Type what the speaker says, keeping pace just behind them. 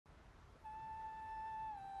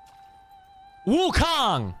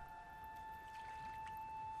Wukong!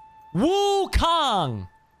 Wukong!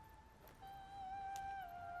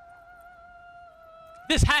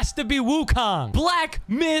 This has to be Wukong. Black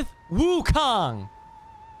Myth Wukong.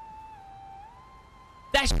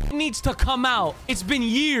 That shit needs to come out. It's been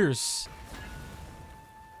years.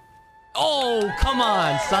 Oh, come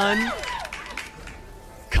on, son.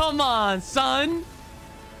 Come on, son.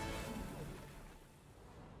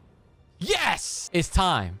 Yes! It's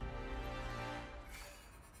time.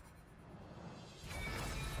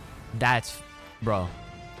 That's... Bro.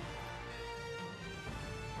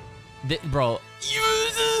 Bro.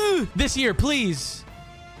 This year, please.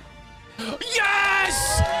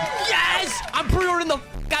 Yes! Yes! I'm pre-ordering the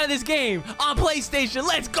f out of this game on PlayStation.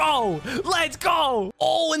 Let's go! Let's go!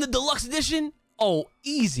 Oh, in the deluxe edition? Oh,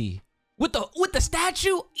 easy. With the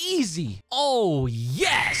statue? Easy. Oh,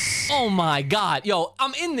 yes! Oh my god. Yo,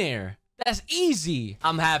 I'm in there. That's easy.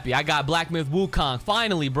 I'm happy. I got Black Myth Wukong.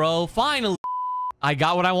 Finally, bro. Finally. I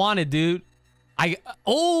got what I wanted, dude.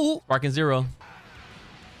 Oh! Sparking Zero.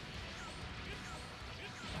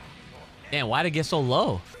 Damn, why'd it get so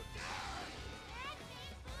low?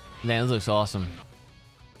 Man, this looks awesome.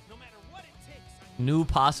 New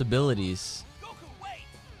possibilities.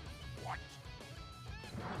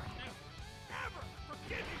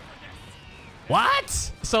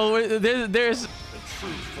 What? So there's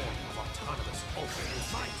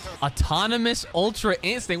autonomous ultra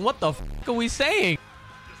instinct. What the f are we saying?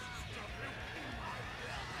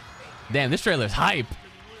 Damn, this trailer's hype.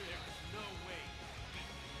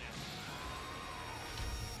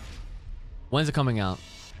 When's it coming out?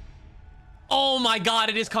 Oh my god,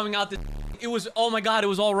 it is coming out. It was, oh my god, it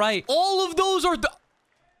was all right. All of those are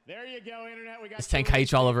there you go, internet. We got it's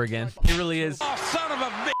Tenkaichi all over again. It really is. Oh, son of a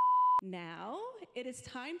bitch. Now, it is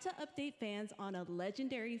time to update fans on a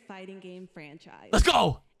legendary fighting game franchise. Let's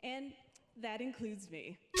go! And that includes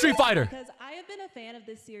me. Street Fighter. Because I have been a fan of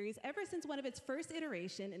this series ever since one of its first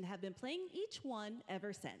iteration and have been playing each one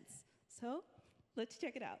ever since. So, let's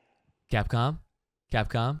check it out. Capcom?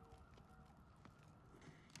 Capcom?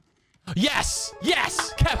 Yes!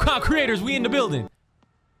 Yes! Capcom creators, we in the building.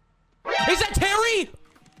 Is that Terry?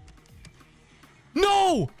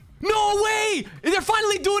 No! No way! They're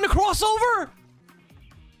finally doing a crossover?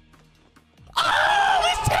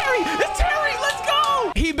 Oh, it's Terry! It's Terry! Let's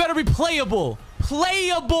go! He better be playable.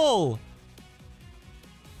 Playable!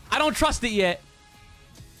 I don't trust it yet.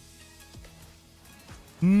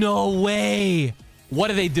 No way!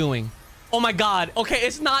 What are they doing? Oh my god. Okay,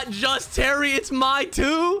 it's not just Terry, it's Mai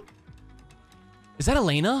too? Is that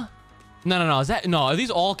Elena? No. Is that... No, are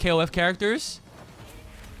these all KOF characters?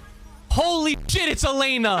 Holy shit, it's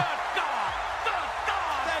Elena!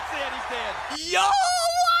 That's it, he's dead. Yo,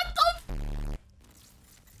 what the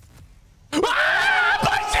f... Ah,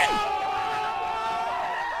 Bison!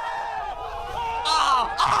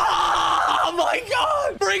 Oh my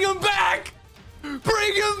god! Bring him back!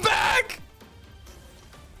 Bring him back!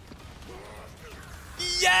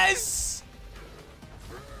 Yes!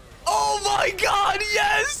 Oh my god,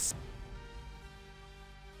 yes!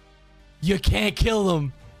 You can't kill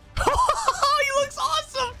him. He looks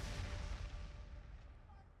awesome.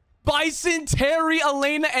 Bison, Terry,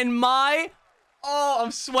 Elena, and Mai. Oh,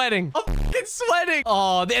 I'm sweating. I'm fucking sweating.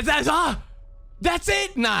 Oh, that's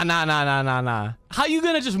it? Nah. How you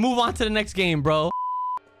gonna just move on to the next game, bro?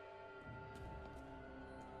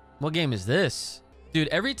 What game is this? Dude,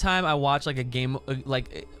 every time I watch like a game,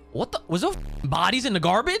 like, what the, was there bodies in the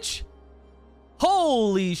garbage?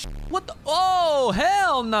 Holy sh! What the, oh,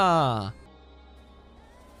 hell nah.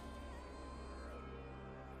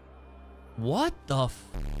 What the f...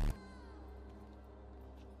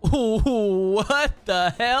 Ooh, what the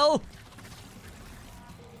hell?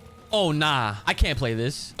 Oh, nah. I can't play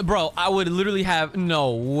this. Bro, I would literally have...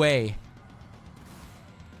 No way.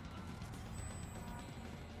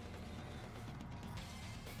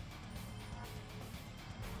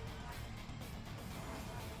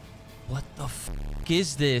 What the f***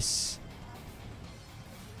 is this?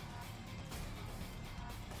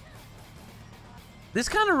 This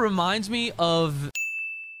kind of reminds me of...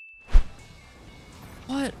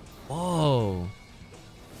 What? Whoa.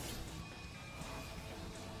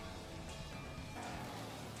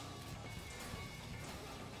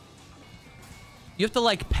 You have to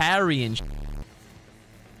like parry and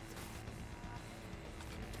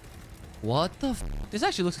what the f... This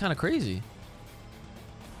actually looks kind of crazy.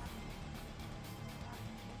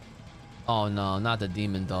 Oh no, not the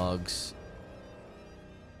demon dogs.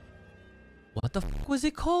 What the f was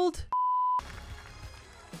it called?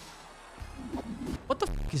 What the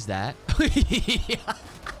f is that?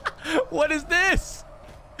 What is this?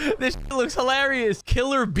 This shit looks hilarious.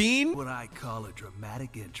 Killer Bean? What I call a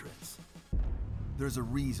dramatic entrance. There's a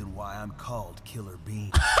reason why I'm called Killer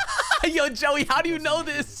Bean. Yo, Joey, how do you know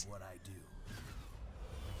this? What I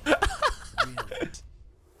do. Really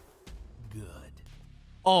good.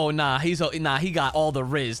 Oh, nah, he got all the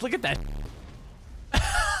riz. Look at that.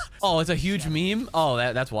 Oh, it's a huge meme? Oh,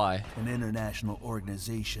 that's why. An international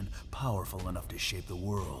organization powerful enough to shape the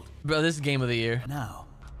world. Bro, this is game of the year. Now,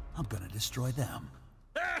 I'm gonna destroy them.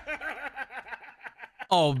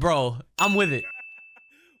 Oh, bro, I'm with it.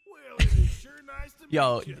 Well, it is sure nice to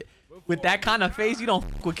Yo, meet you. with that kind of face, you don't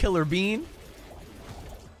fuck with Killer Bean.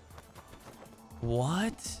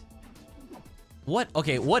 What? What?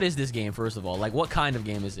 Okay, what is this game, first of all? Like, what kind of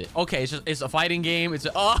game is it? Okay, it's a fighting game.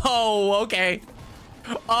 Oh, okay.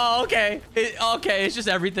 Oh, okay. Okay, it's just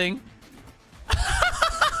everything.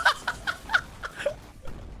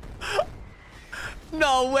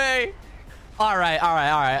 No way. All right.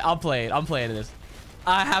 I'm playing this.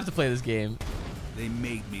 I have to play this game. They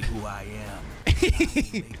made me who I am.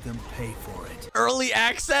 Make them pay for it. Early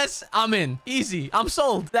access? I'm in. Easy. I'm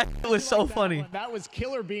sold. That was so funny. That was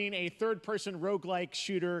Killer Bean, a third-person roguelike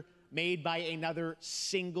shooter made by another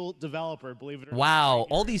single developer, believe it or not. Wow,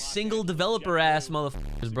 all these single developer ass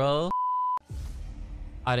motherfuckers, bro.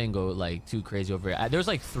 I didn't go like too crazy over it. There's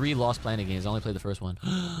like 3 Lost Planet games. I only played the first one.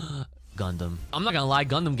 Gundam. I'm not gonna lie,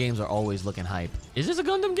 Gundam games are always looking hype. Is this a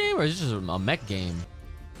Gundam game or is this just a mech game?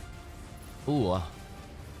 Ooh.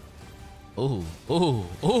 Ooh.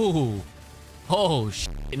 Oh,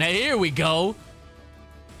 shit. Now here we go.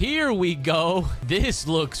 Here we go. This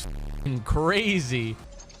looks crazy.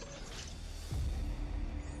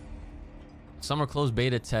 Summer closed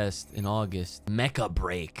beta test in August. Mecha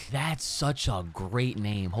Break. That's such a great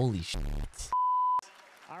name. Holy shit.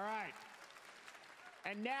 All right.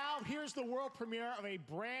 And now here's the world premiere of a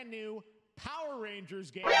brand new Power Rangers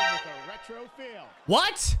game with a retro feel.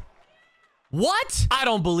 What? What? I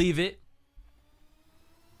don't believe it.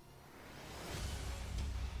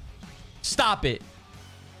 Stop it.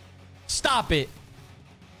 Stop it.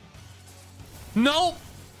 Nope.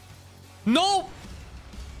 Nope.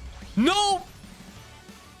 Nope.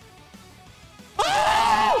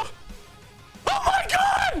 Oh! Oh my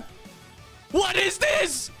God! What is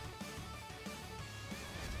this?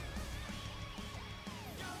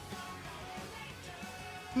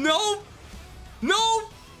 Nope.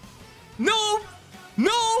 Nope. Nope.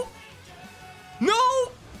 No. No.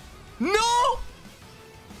 No.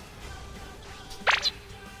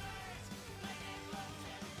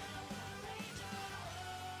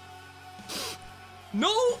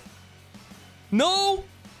 No. No.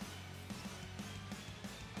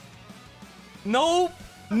 No.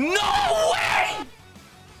 No way.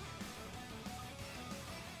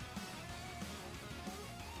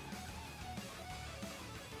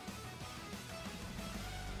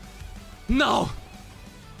 No.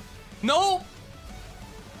 No.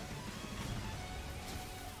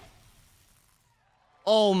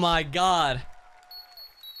 Oh my God.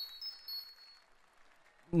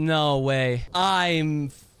 No way.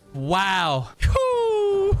 Wow.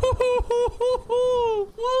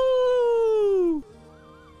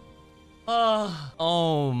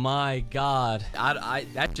 Oh my God.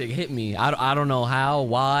 That chick hit me. I don't know how,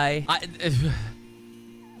 why.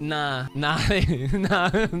 Nah.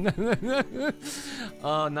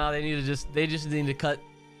 Oh, nah, they just need to cut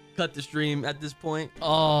the stream at this point.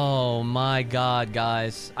 Oh my God,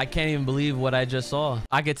 guys. I can't even believe what I just saw.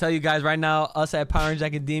 I can tell you guys right now, us at Power Rangers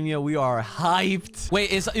Academia, we are hyped.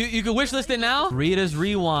 Wait, you can wishlist it now? Rita's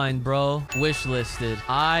Rewind, bro. Wishlisted.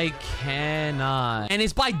 I cannot. And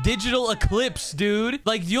it's by Digital Eclipse, dude.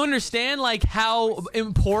 Like, do you understand like how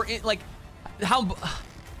important, like how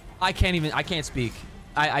I can't speak.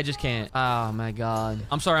 I just can't. Oh my God.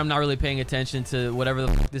 I'm sorry, I'm not really paying attention to whatever the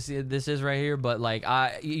fuck this is right here, but like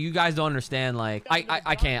you guys don't understand. Like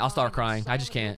I can't. I'll start crying. I just can't.